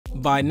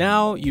By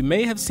now, you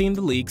may have seen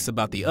the leaks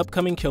about the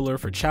upcoming killer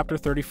for Chapter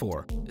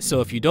 34, so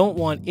if you don't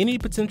want any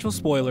potential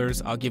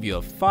spoilers, I'll give you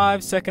a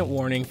 5-second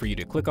warning for you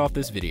to click off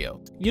this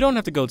video. You don't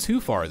have to go too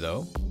far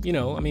though. You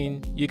know, I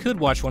mean, you could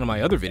watch one of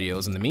my other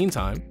videos in the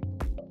meantime.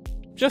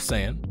 Just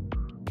saying.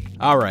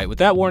 Alright, with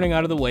that warning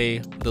out of the way,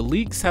 the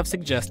leaks have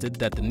suggested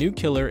that the new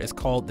killer is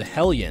called the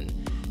Hellion,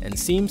 and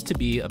seems to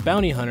be a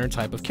bounty hunter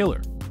type of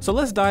killer. So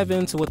let's dive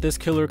into what this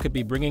killer could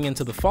be bringing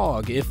into the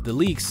fog if the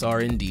leaks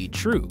are indeed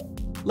true.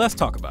 Let's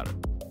talk about it.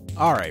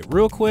 Alright,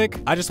 real quick,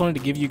 I just wanted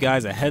to give you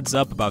guys a heads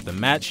up about the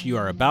match you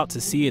are about to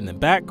see in the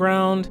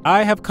background.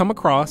 I have come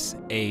across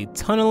a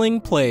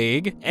tunneling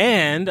plague,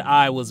 and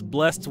I was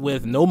blessed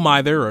with no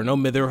mither or no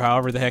mither,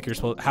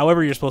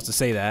 however you're supposed to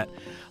say that.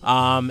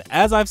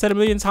 As I've said a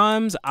million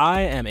times,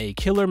 I am a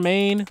killer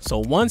main, so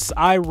once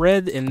I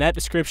read in that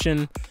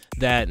description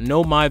that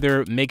no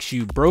mither makes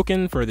you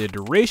broken for the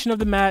duration of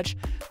the match,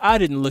 I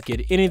didn't look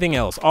at anything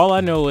else. All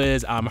I know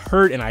is I'm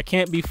hurt and I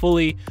can't be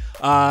fully,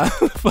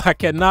 I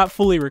cannot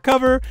fully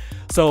recover.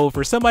 So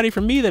for somebody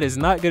from me that is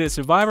not good at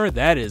Survivor,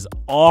 that is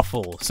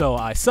awful. So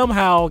I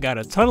somehow got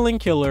a tunneling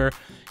killer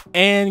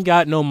and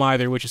got no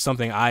mither, which is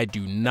something I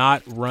do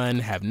not run,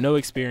 have no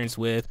experience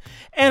with,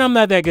 and I'm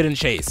not that good in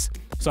chase.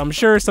 So I'm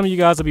sure some of you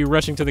guys will be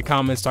rushing to the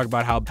comments talk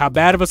about how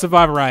bad of a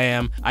survivor I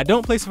am. I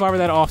don't play Survivor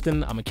that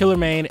often, I'm a killer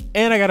main,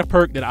 and I got a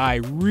perk that I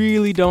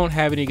really don't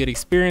have any good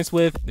experience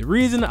with. The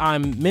reason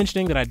I'm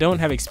mentioning that I don't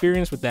have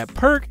experience with that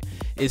perk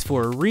is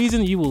for a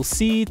reason you will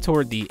see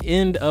toward the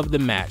end of the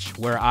match,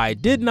 where I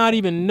did not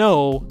even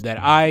know that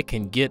I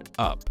can get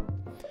up.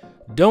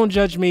 Don't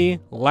judge me,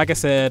 like I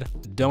said,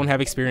 don't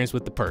have experience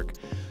with the perk.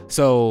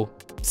 So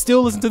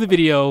still listen to the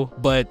video,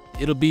 but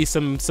it'll be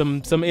some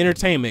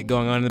entertainment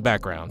going on in the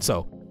background.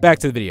 So back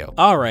to the video.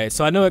 All right,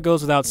 so I know it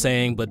goes without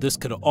saying, but this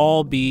could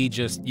all be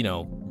just, you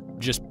know,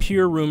 just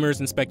pure rumors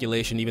and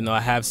speculation, even though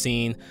I have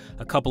seen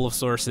a couple of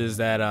sources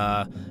that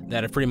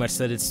have pretty much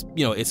said it's,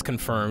 you know, it's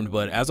confirmed.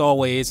 But as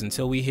always,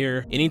 until we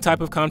hear any type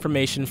of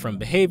confirmation from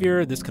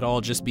behavior, this could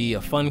all just be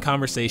a fun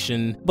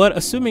conversation. But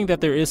assuming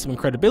that there is some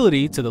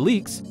credibility to the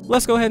leaks,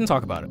 let's go ahead and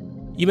talk about it.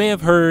 You may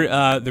have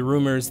heard the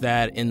rumors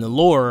that in the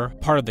lore,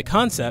 part of the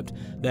concept,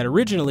 that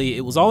originally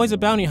it was always a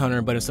bounty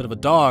hunter, but instead of a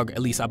dog, at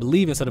least I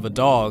believe instead of a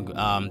dog,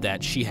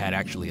 that she had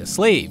actually a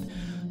slave.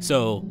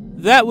 So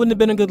that wouldn't have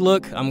been a good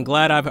look. I'm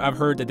glad I've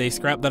heard that they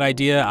scrapped that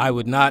idea. I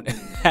would not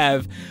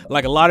have,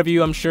 like a lot of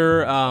you, I'm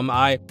sure, I'm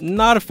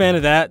not a fan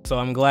of that. So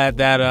I'm glad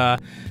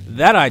that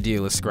that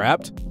idea was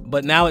scrapped.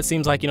 But now it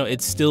seems like, you know,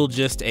 it's still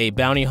just a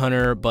bounty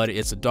hunter, but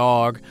it's a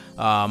dog.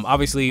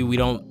 Obviously, we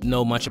don't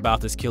know much about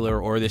this killer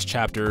or this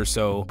chapter,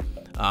 so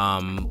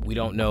we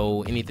don't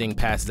know anything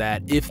past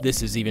that, if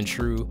this is even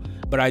true.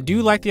 But I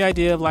do like the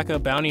idea of like a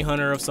bounty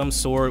hunter of some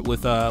sort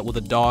with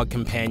a dog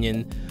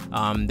companion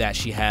that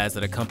she has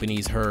that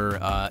accompanies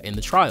her in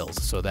the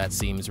trials. So that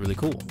seems really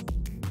cool.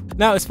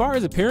 Now, as far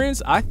as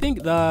appearance, I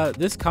think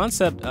this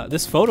concept,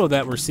 this photo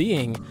that we're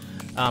seeing,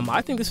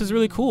 I think this is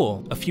really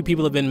cool. A few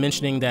people have been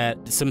mentioning that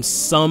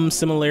some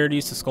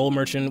similarities to Skull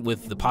Merchant,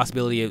 with the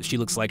possibility of she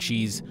looks like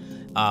she's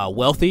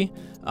wealthy,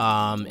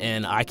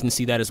 and I can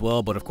see that as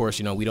well. But of course,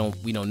 you know, we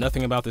know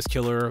nothing about this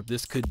killer.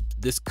 This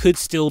could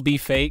still be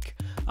fake.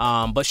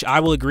 But I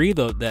will agree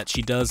though that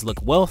she does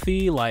look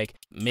wealthy. Like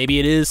maybe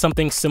it is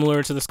something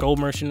similar to the Skull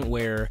Merchant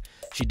where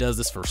she does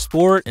this for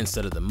sport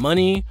instead of the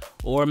money,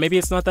 or maybe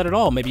it's not that at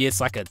all. Maybe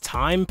it's like a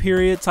time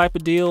period type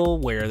of deal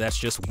where that's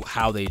just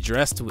how they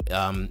dressed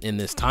in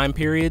this time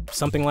period,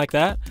 something like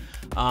that.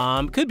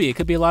 It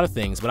could be a lot of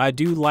things, but I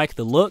do like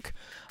the look.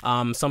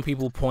 Some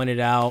people pointed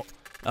out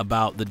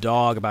about the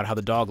dog, about how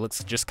the dog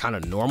looks just kind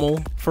of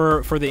normal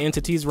for the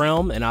entity's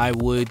realm, and I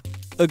would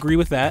agree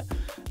with that.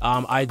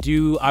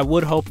 I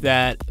would hope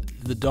that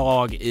the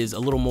dog is a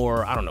little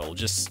more, I don't know,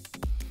 just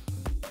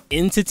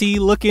entity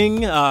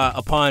looking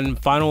upon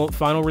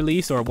final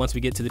release, or once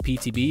we get to the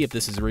PTB, if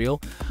this is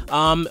real.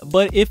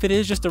 But if it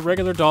is just a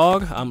regular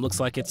dog, looks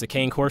like it's a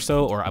Cane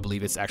Corso, or I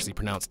believe it's actually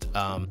pronounced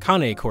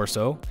Cane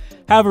Corso.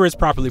 However it's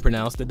properly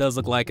pronounced, it does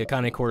look like a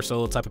Cane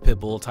Corso type of pit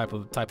bull type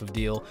of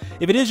deal.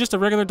 If it is just a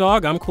regular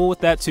dog, I'm cool with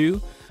that too.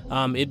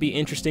 It'd be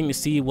interesting to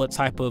see what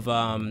type of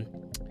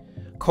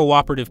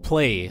cooperative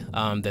play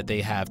that they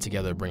have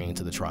together bringing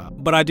to the trial.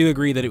 But I do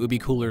agree that it would be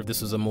cooler if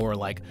this was a more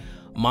like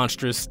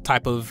monstrous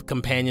type of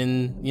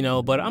companion, you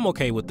know, but I'm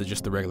okay with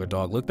just the regular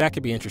dog look. That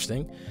could be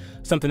interesting.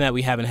 Something that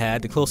we haven't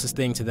had. The closest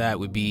thing to that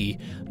would be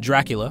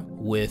Dracula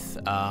with,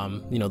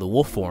 you know, the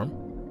wolf form.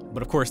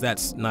 But of course,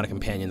 that's not a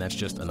companion, that's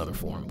just another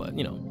form, but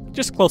you know,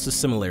 just closest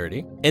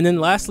similarity. And then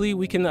lastly,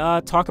 we can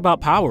talk about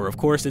power. Of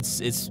course,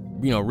 it's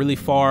you know, really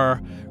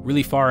far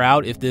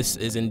out if this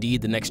is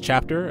indeed the next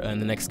chapter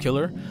and the next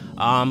killer.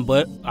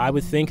 But I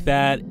would think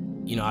that,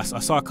 you know, I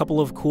saw a couple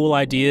of cool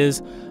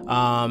ideas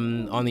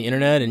on the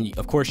internet, and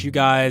of course you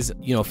guys,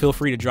 you know, feel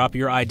free to drop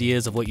your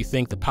ideas of what you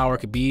think the power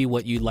could be,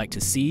 what you'd like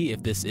to see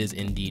if this is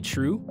indeed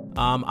true.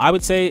 I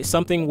would say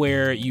something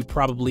where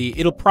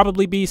it'll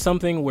probably be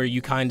something where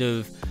you kind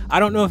of, I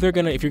don't know if you're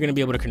gonna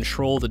be able to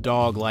control the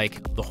dog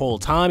like the whole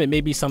time. It may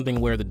be something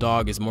where the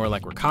dog is more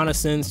like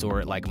reconnaissance,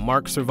 or it like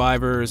marks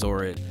survivors,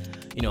 or it,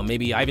 you know,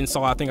 maybe I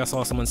think I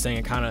saw someone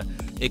saying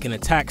it can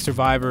attack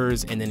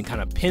survivors and then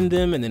kind of pin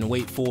them and then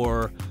wait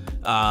for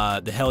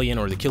the Hellion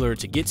or the killer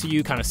to get to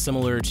you, kind of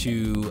similar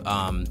to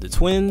the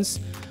twins.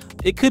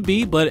 It could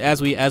be, but as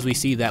we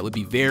see, that would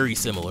be very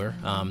similar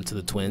to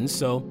the twins.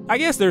 So I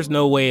guess there's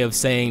no way of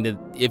saying that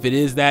if it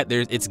is that,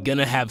 it's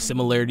gonna have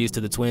similarities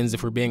to the twins,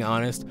 if we're being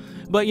honest.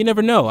 But you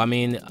never know. I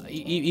mean,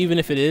 even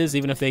if it is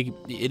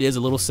a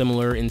little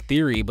similar in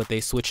theory, but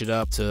they switch it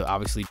up to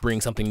obviously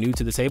bring something new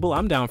to the table,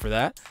 I'm down for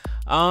that.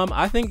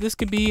 I think this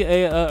could be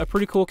a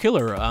pretty cool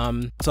killer.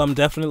 So I'm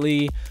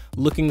definitely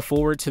looking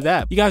forward to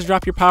that. You guys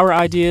drop your power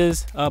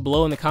ideas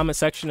below in the comment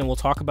section, and we'll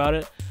talk about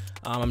it.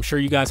 I'm sure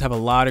you guys have a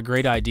lot of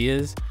great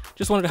ideas.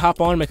 Just wanted to hop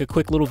on and make a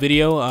quick little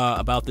video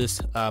about this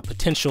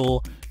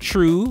potential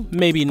true,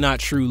 maybe not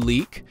true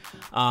leak.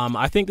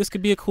 I think this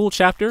could be a cool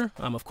chapter.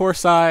 Of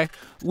course, I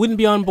wouldn't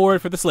be on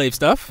board for the slave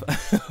stuff,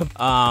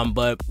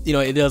 but you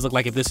know, it does look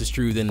like if this is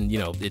true, then you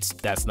know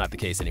that's not the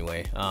case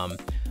anyway.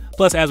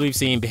 Plus, as we've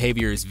seen,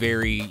 behavior is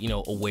very, you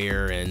know,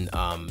 aware and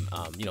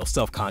you know,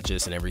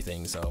 self-conscious and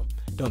everything. So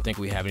don't think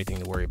we have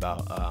anything to worry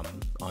about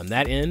on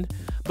that end.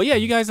 But yeah,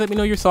 you guys let me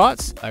know your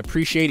thoughts. I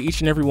appreciate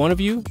each and every one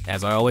of you.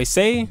 As I always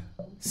say,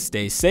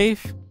 stay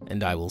safe,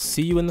 and I will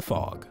see you in the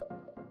fog.